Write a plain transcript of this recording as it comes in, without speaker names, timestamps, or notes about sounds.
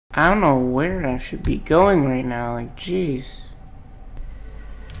I don't know where I should be going right now. Like, jeez.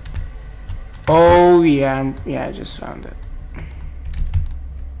 Oh yeah, I just found it. Oh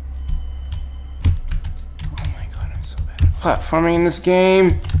my god, I'm so bad at platforming in this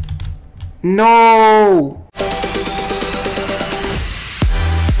game. No.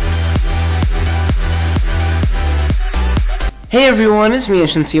 Hey everyone, it's me,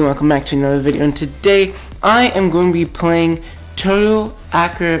 JaesohnTE. Welcome back to another video, and today I am going to be playing Total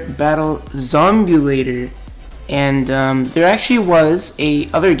Accurate Battle Zombielator. And there actually was a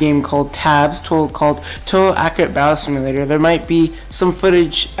other game called called Total Accurate Battle Simulator. There might be some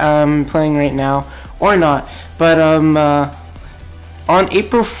footage playing right now or not, but on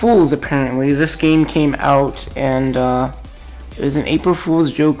April Fool's apparently this game came out, and it was an April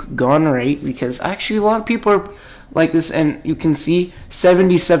Fool's joke gone right, because actually a lot of people are like this, and you can see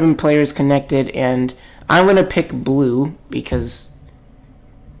 77 players connected, and I'm gonna pick blue because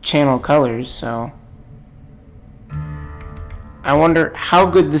channel colors. So I wonder how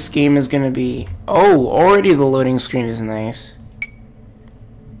good this game is gonna be. Oh, already the loading screen is nice.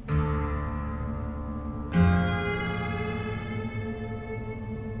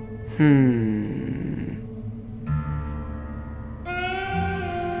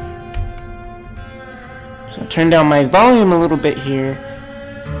 So turn down my volume a little bit here.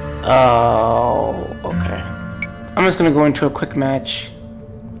 Oh, okay. I'm just gonna go into a quick match.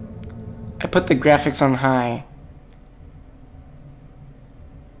 I put the graphics on high.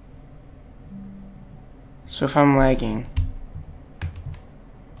 So if I'm lagging.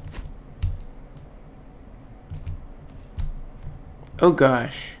 Oh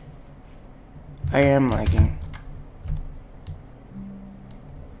gosh. I am lagging.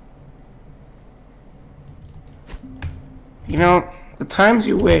 You know, the times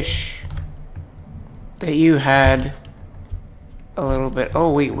you wish that you had a little bit.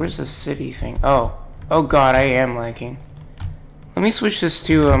 Oh wait, where's the city thing? Oh god, I am lagging. Let me switch this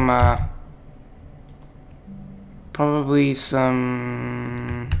to probably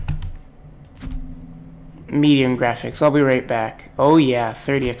some medium graphics. I'll be right back. Oh yeah,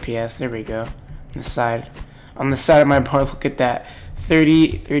 30 FPS. There we go. On the side of my board, look at that.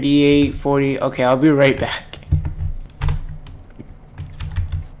 30, 38, 40. Okay, I'll be right back.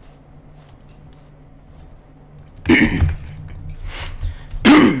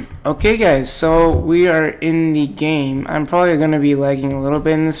 Okay guys, so we are in the game. I'm probably gonna be lagging a little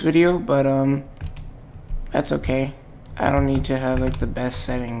bit in this video, but that's okay. I don't need to have like the best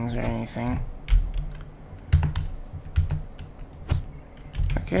settings or anything.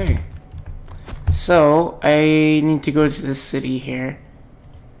 Okay. So I need to go to this city here,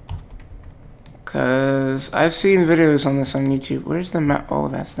 cause I've seen videos on this on YouTube. Where's the mount? Oh,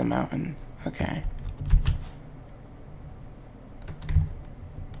 that's the mountain. Okay.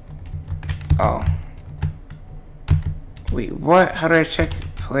 Oh. Wait, what? How do I check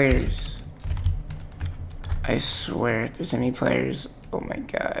players? I swear, if there's any players. Oh my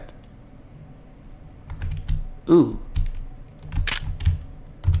god. Ooh.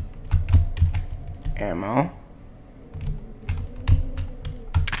 Ammo.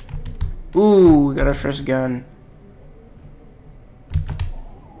 Ooh, got our first gun.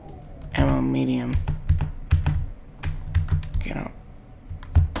 Ammo medium. Okay, no.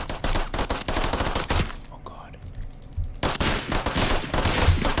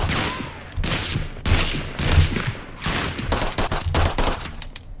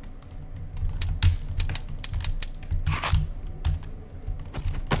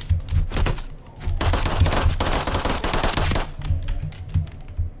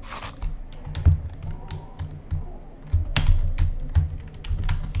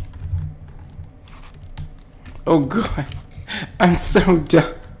 Oh god, I'm so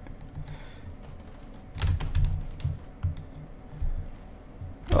dumb.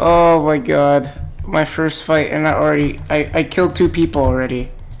 Oh my god, my first fight, and I killed 2 people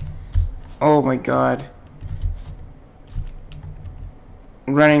already. Oh my god.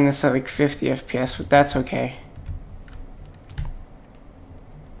 I'm running this at like 50 FPS, but that's okay.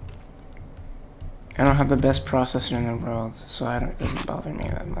 I don't have the best processor in the world, so it doesn't bother me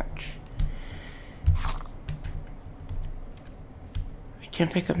that much. Can't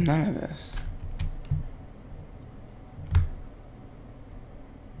pick up none of this.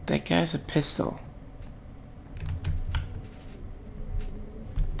 That guy's a pistol.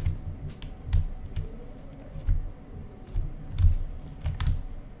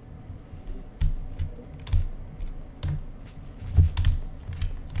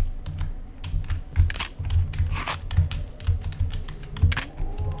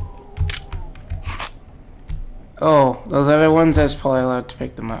 Oh, those other ones, I was probably allowed to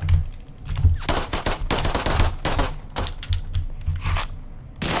pick them up.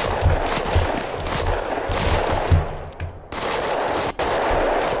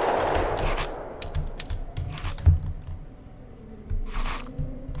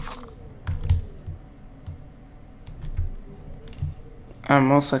 I'm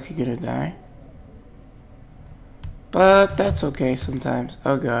most likely gonna die. But that's okay sometimes.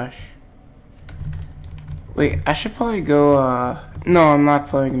 Oh gosh. Wait, I should probably go, no, I'm not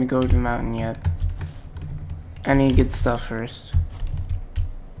probably gonna go to the mountain yet. I need to get stuff first.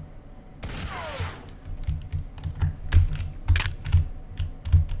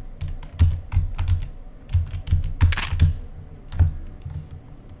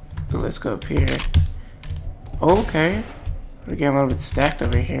 Ooh, let's go up here. Okay. We're getting a little bit stacked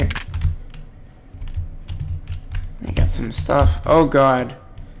over here. We got some stuff. Oh god.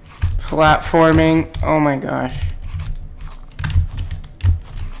 Platforming. Oh my gosh.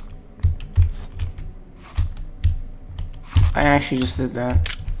 I actually just did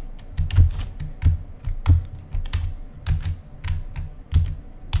that.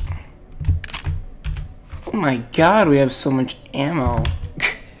 Oh my god, we have so much ammo.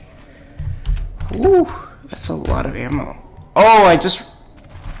 Woo, that's a lot of ammo. Oh,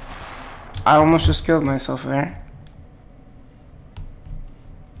 I almost just killed myself there.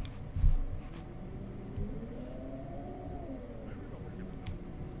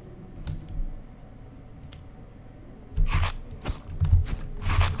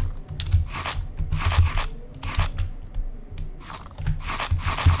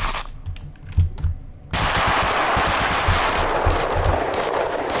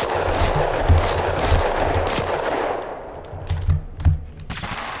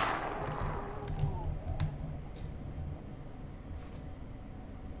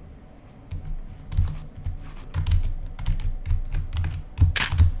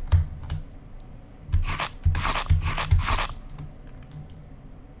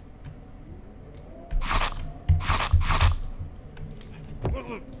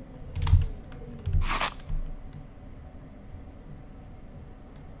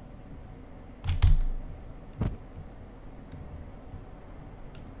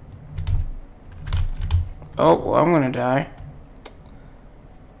 Oh, well, I'm gonna die.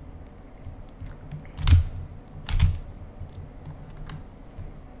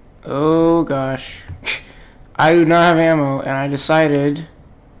 Oh gosh. I do not have ammo, and I decided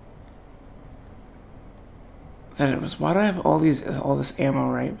that it was, why do I have all this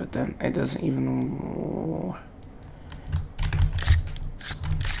ammo, right? But then it doesn't even.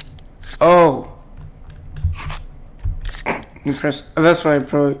 Oh. You press. That's why I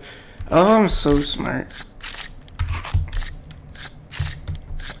probably. Oh, I'm so smart.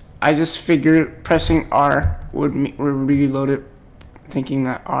 I just figured pressing R would reload it, thinking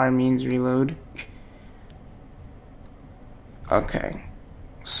that R means reload. Okay.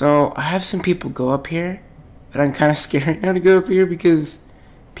 So, I have some people go up here, but I'm kind of scared now to go up here because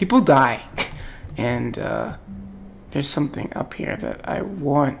people die. And, there's something up here that I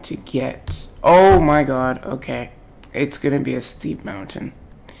want to get. Oh my god, okay. It's gonna be a steep mountain.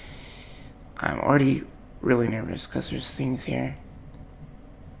 I'm already really nervous because there's things here.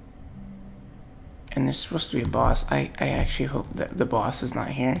 And there's supposed to be a boss. I actually hope that the boss is not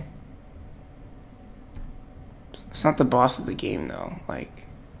here. It's not the boss of the game though. Like,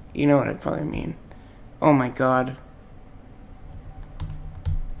 you know what I probably mean. Oh my god.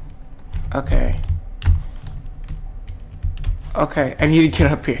 Okay. Okay, I need to get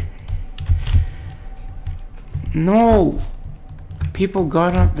up here. No! People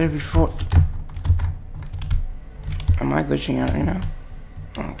got up there before. Am I glitching out right now?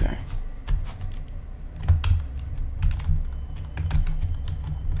 Okay.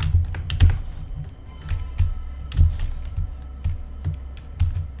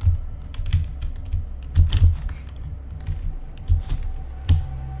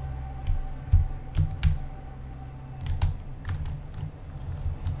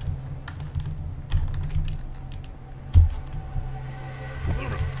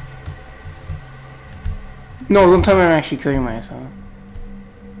 No, don't tell me I'm actually killing myself.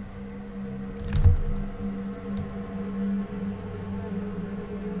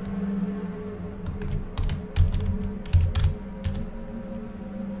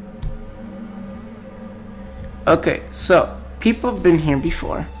 Okay, so people have been here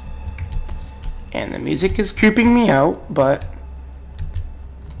before, and the music is creeping me out, but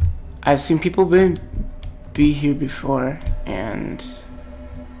I've seen people be here before, and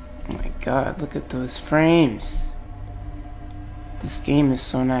oh my god, look at those frames. This game is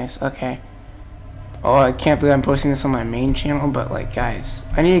so nice. Okay. Oh, I can't believe I'm posting this on my main channel, but like, guys,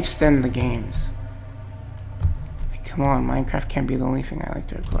 I need to extend the games. Like, come on, Minecraft can't be the only thing I like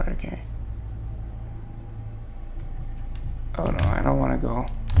to record, okay? Oh no, I don't want to go.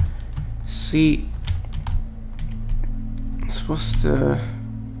 See, I'm supposed to...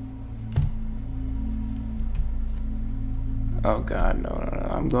 Oh god, no,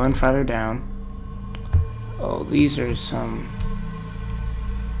 I'm going farther down. Oh, these are some...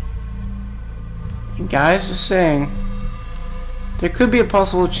 And guys, just saying, there could be a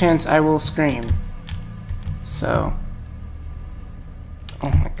possible chance I will scream. So... Oh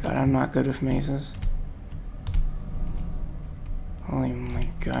my god, I'm not good with mazes. Holy my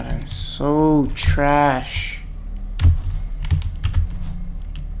god, I'm so trash.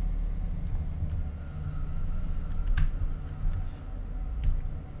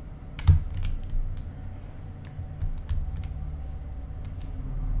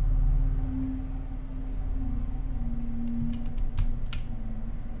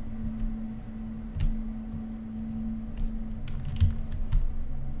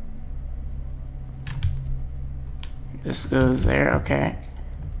 This goes there, okay.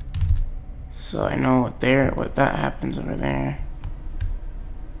 So I know what that happens over there.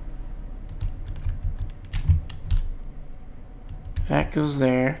 That goes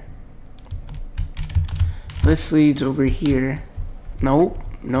there. This leads over here. Nope,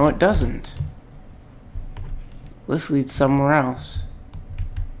 no it doesn't. This leads somewhere else.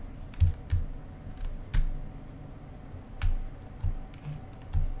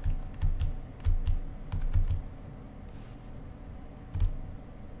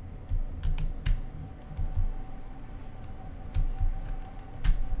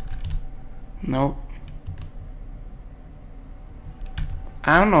 Nope.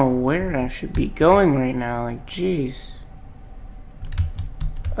 I don't know where I should be going right now, like, jeez.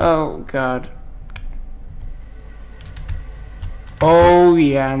 Oh, God. Oh,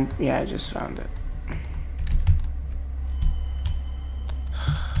 yeah, I just found it. Oh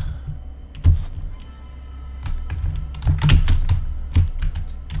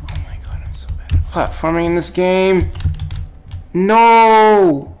my God, I'm so bad at platforming in this game.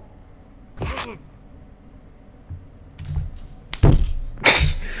 No!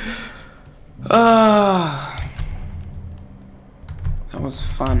 That was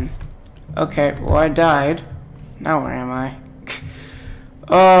fun. Okay, well I died. Now where am I?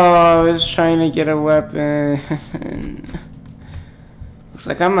 Oh, I was trying to get a weapon. Looks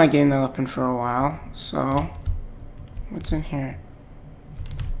like I'm not getting the weapon for a while, so... What's in here?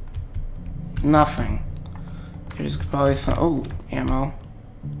 Nothing. There's probably some... Oh, ammo.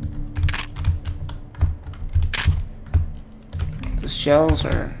 The shells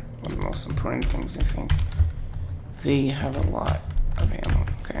are one of the most important things, I think. They have a lot of ammo,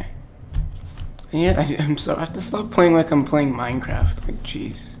 okay. And yet, I have to stop playing like I'm playing Minecraft. Like,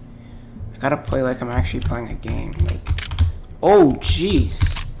 jeez. I gotta play like I'm actually playing a game. Like, oh,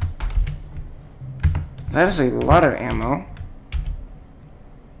 jeez. That is a lot of ammo.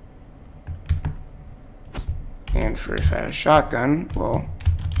 And for if I had a shotgun, well,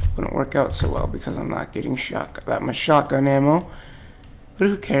 it wouldn't work out so well because I'm not getting that much shotgun ammo. But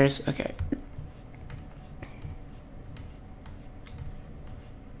who cares? Okay.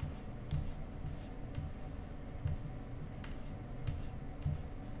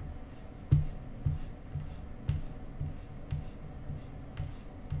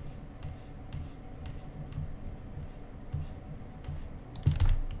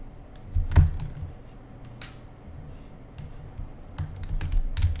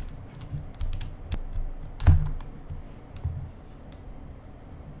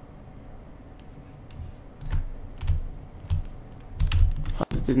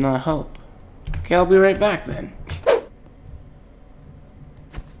 That did not help. Okay, I'll be right back then.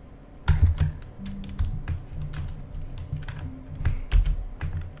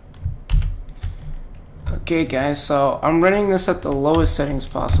 Okay guys, so I'm running this at the lowest settings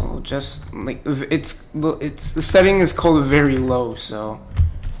possible. Just like it's the setting is called very low, so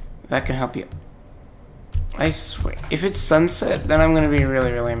that can help you. I swear, if it's sunset, then I'm gonna be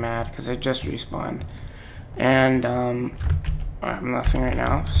really mad because I just respawned, and I have nothing right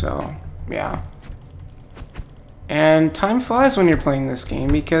now, so yeah. And time flies when you're playing this game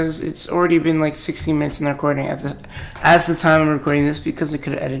because it's already been like 16 minutes in the recording as the time I'm recording this, because I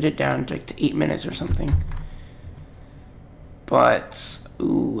could have edited it down to like 8 minutes or something. But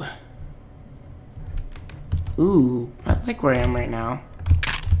ooh, I like where I am right now,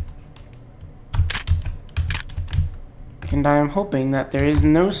 and I am hoping that there is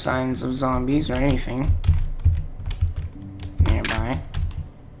no signs of zombies or anything nearby.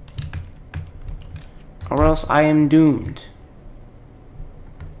 or else I am doomed.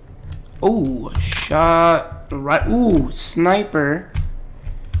 Oh, shot right. Ooh, sniper.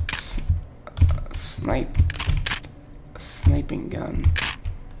 Sniping gun.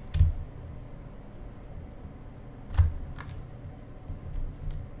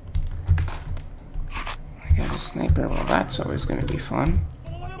 I got a sniper. Well, that's always going to be fun.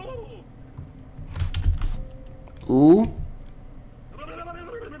 Ooh.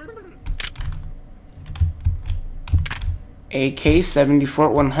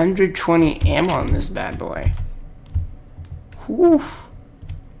 AK-74, 120 ammo on this bad boy. Whew.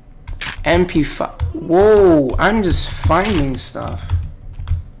 MP5. Whoa, I'm just finding stuff.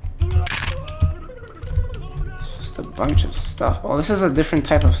 It's just a bunch of stuff. Oh, this is a different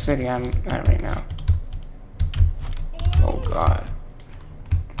type of city I'm at right now. Oh god.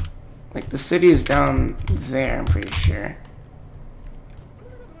 Like, the city is down there, I'm pretty sure.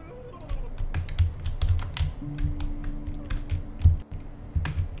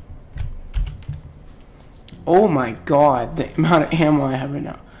 Oh my god, the amount of ammo I have right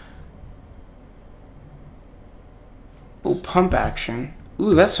now. Oh, pump action.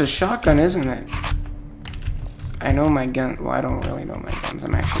 Ooh, that's a shotgun, isn't it? I know my gun. Well, I don't really know my guns.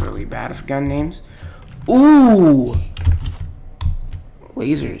 I'm actually really bad with gun names. Ooh!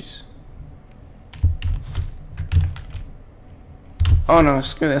 Lasers. Oh no,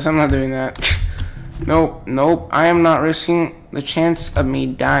 screw this. I'm not doing that. Nope, nope. I am not risking the chance of me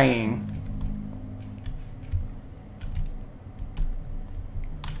dying.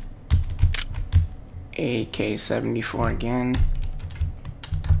 AK-74 again.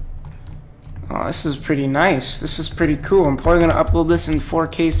 Oh, this is pretty nice. This is pretty cool. I'm probably gonna upload this in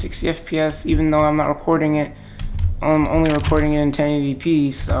 4K 60 FPS, even though I'm not recording it. I'm only recording it in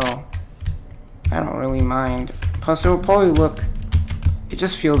 1080p, so I don't really mind. Plus, it will probably look. It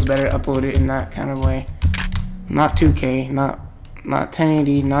just feels better to upload it in that kind of way. Not 2K, not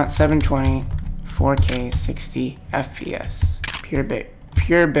 1080, not 720, 4K 60 FPS,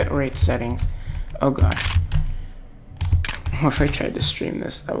 pure bitrate settings. Oh gosh. What if I tried to stream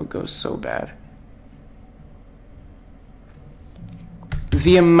this? That would go so bad.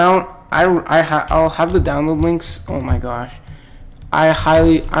 The amount I'll have the download links. Oh my gosh.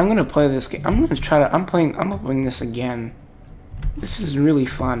 I'm gonna play this game. I'm uploading this again. This is really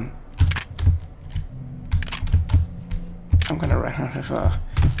fun. I'm gonna run out of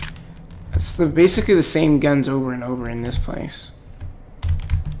it's basically the same guns over and over in this place.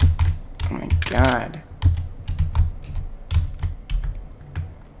 Oh my god.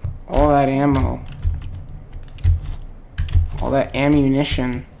 All that ammo. All that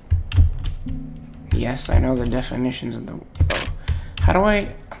ammunition. Yes, I know the definitions of the... Oh. How do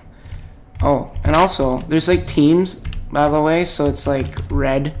I... Oh, and also, there's like teams, by the way, so it's like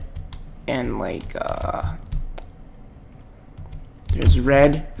red and like, there's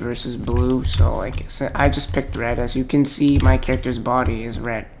red versus blue, so like, I just picked red. As you can see, my character's body is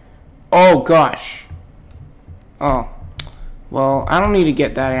red. Oh gosh. Oh. Well, I don't need to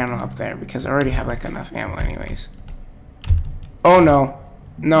get that ammo up there because I already have like enough ammo anyways. Oh no.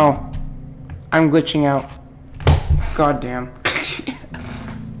 No. I'm glitching out. God damn.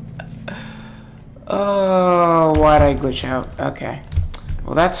 Oh, why'd I glitch out? Okay.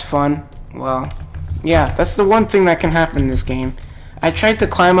 Well, that's fun. Well, yeah, that's the one thing that can happen in this game. I tried to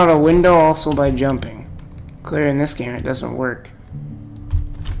climb out a window also by jumping. Clear in this game it doesn't work.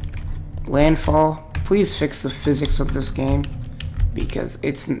 Landfall. Please fix the physics of this game because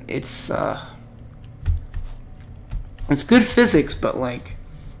it's good physics, but like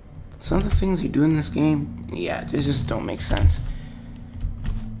some of the things you do in this game, yeah, they just don't make sense.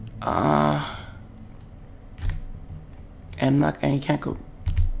 And you can't go.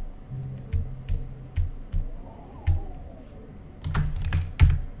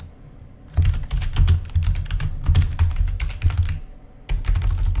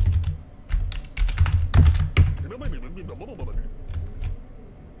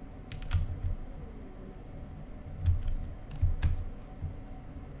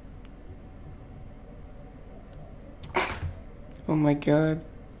 Oh my god.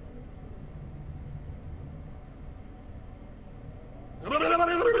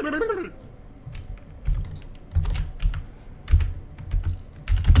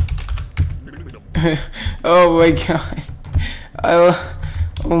 Oh my god.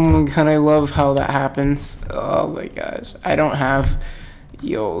 Oh my god, I love how that happens. Oh my gosh. I don't have...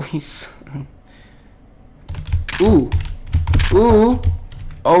 Yo, he's... Ooh. Ooh.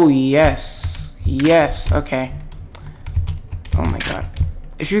 Oh yes. Yes, okay. Oh my god.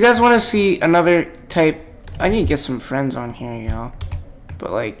 If you guys want to see another type... I need to get some friends on here, y'all.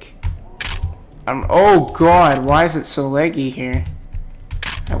 But like... Oh god, why is it so laggy here?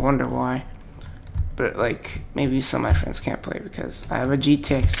 I wonder why. But like, maybe some of my friends can't play because I have a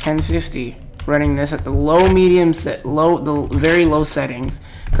GTX 1050 running this at the the very low settings,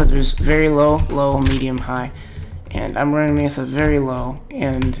 because there's very low, medium, high, and I'm running this at very low,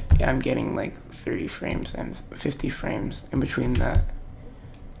 and I'm getting like 30 frames and 50 frames in between that.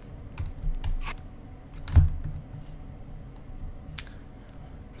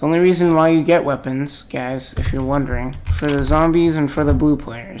 The only reason why you get weapons, guys, if you're wondering, for the zombies and for the blue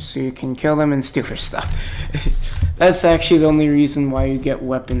players, so you can kill them and steal their stuff. That's actually the only reason why you get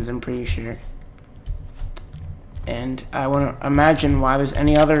weapons, I'm pretty sure. And I want to imagine why there's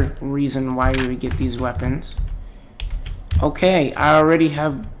any other reason why you would get these weapons. Okay, I already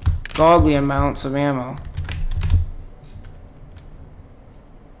have godly amounts of ammo.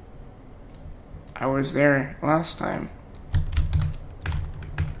 I was there last time.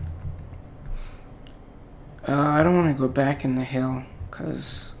 I don't want to go back in the hill,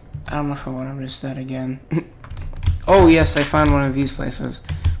 because I don't know if I want to risk that again. Oh yes, I found one of these places.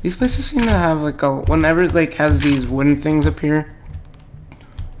 These places seem to have like whenever it like has these wooden things appear.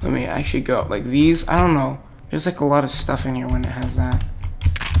 Let me actually go, like these, I don't know. There's like a lot of stuff in here when it has that.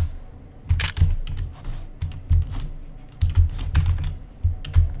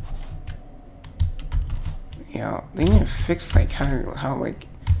 Yeah, they need to fix like how like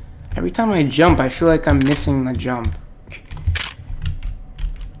every time I jump, I feel like I'm missing the jump.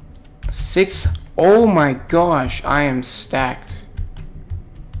 6. Oh my gosh, I am stacked.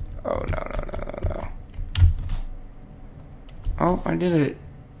 Oh no. Oh, I did it.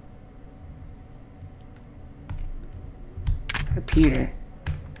 Repeater.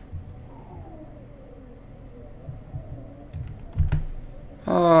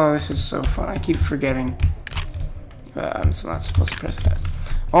 Oh, this is so fun. I keep forgetting. I'm not supposed to press that.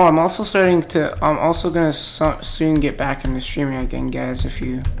 Oh, I'm also gonna soon get back into streaming again, guys, if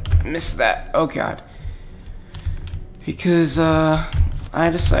you missed that. Oh god. Because, I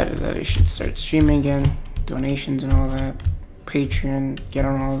decided that I should start streaming again. Donations and all that. Patreon, get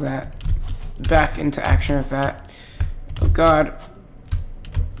on all that. Back into action with that. Oh god.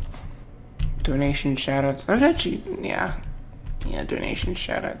 Donation shoutouts. There's actually, yeah, donation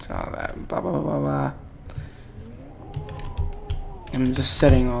shoutouts and all that. Blah, blah, blah, blah. I'm just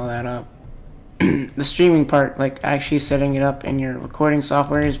setting all that up. The streaming part, like actually setting it up in your recording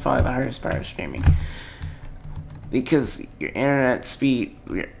software, is probably the hardest part of streaming. Because your internet speed,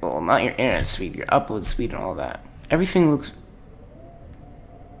 well, not your internet speed, your upload speed and all that. Everything looks...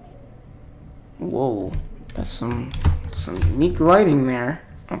 Whoa, that's some unique lighting there.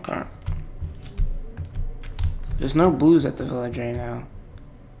 Okay. There's no blues at the village right now.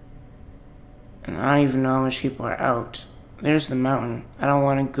 And I don't even know how much people are out. There's the mountain. I don't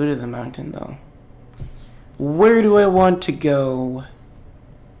want to go to the mountain, though. Where do I want to go?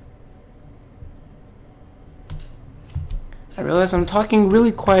 I realize I'm talking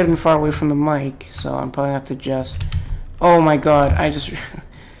really quiet and far away from the mic, so I'm probably going to have to adjust. Oh my god, I'm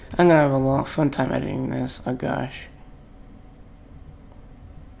going to have a fun time editing this. Oh gosh.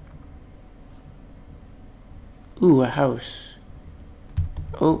 Ooh, a house.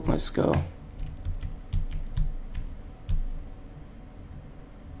 Oh, let's go.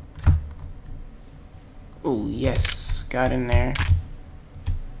 Oh, yes. Got in there.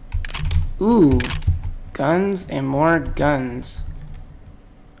 Ooh. Guns and more guns.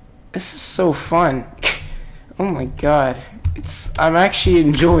 This is so fun. Oh my god. I'm actually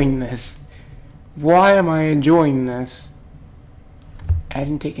enjoying this. Why am I enjoying this? I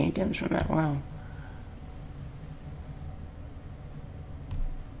didn't take any damage from that. Wow.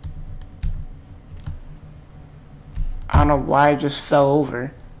 I don't know why I just fell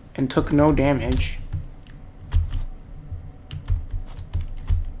over and took no damage.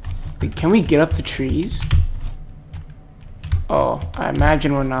 Wait, can we get up the trees? Oh, I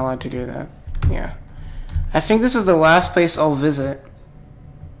imagine we're not allowed to do that. Yeah. I think this is the last place I'll visit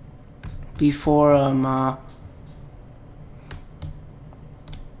before I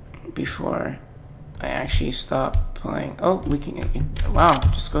actually stop playing. Oh, I can, wow,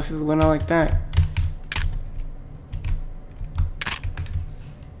 just go through the window like that.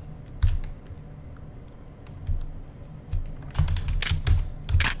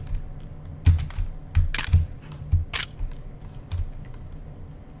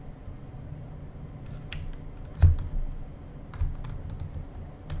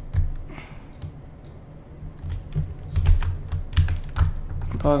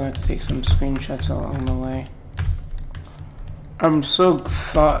 Probably going to have to take some screenshots along the way. I'm so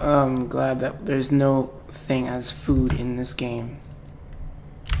glad that there's no thing as food in this game.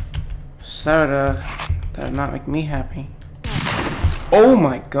 Soda. That would not make me happy. Oh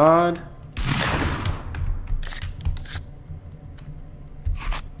my god.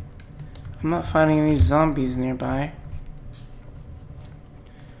 I'm not finding any zombies nearby.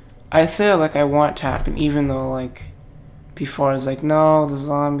 I say it like I want to happen, even though, like, before I was like, no, the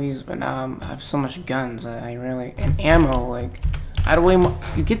zombies, but now I have so much guns. I really, and ammo, like, I do way more.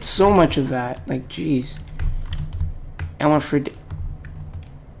 You get so much of that, like, jeez. Ammo for.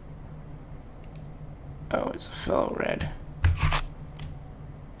 Oh, it's a fellow red.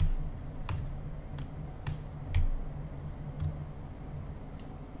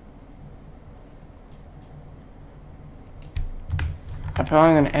 I'm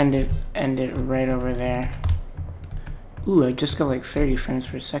probably gonna end it right over there. Ooh, I just got like 30 frames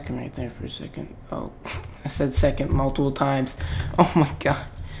per second right there for a second. Oh, I said second multiple times. Oh my god.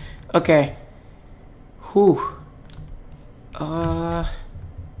 Okay. Whew.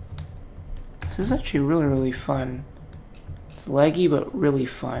 This is actually really fun. It's laggy, but really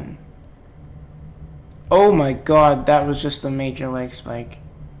fun. Oh my god, that was just a major lag spike.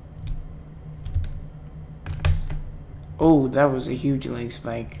 Oh, that was a huge lag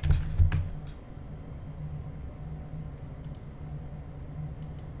spike.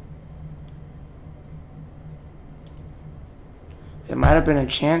 It might have been a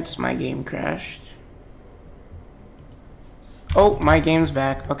chance my game crashed. Oh, my game's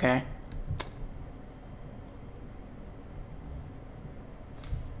back. Okay.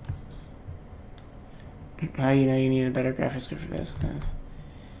 How you know you need a better graphics card for this?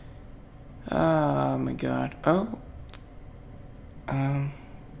 Oh my god. Oh.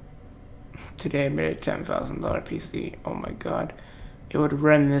 Today I made a $10,000 PC. Oh my god. It would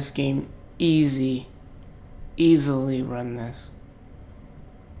run this game easily run this.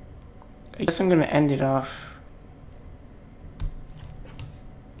 I guess I'm gonna end it off.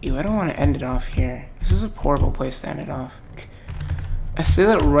 Ew, I don't want to end it off here. This is a horrible place to end it off. I say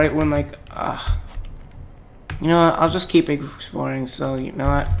that right when, like, you know what, I'll just keep exploring, so you know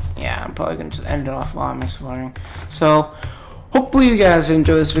what? Yeah, I'm probably gonna just end it off while I'm exploring. So, hopefully you guys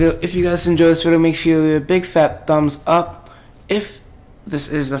enjoy this video. If you guys enjoy this video, make sure you leave a big fat thumbs up. If this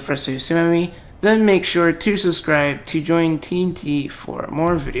is the first time you've seen me, then make sure to subscribe to join Team T for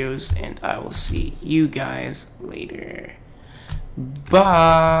more videos, and I will see you guys later. Bye.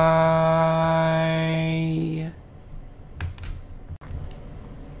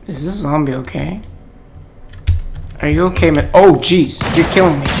 Is this zombie okay? Are you okay, man? Oh, jeez, you're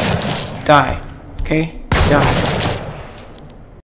killing me. Die. Okay? Die.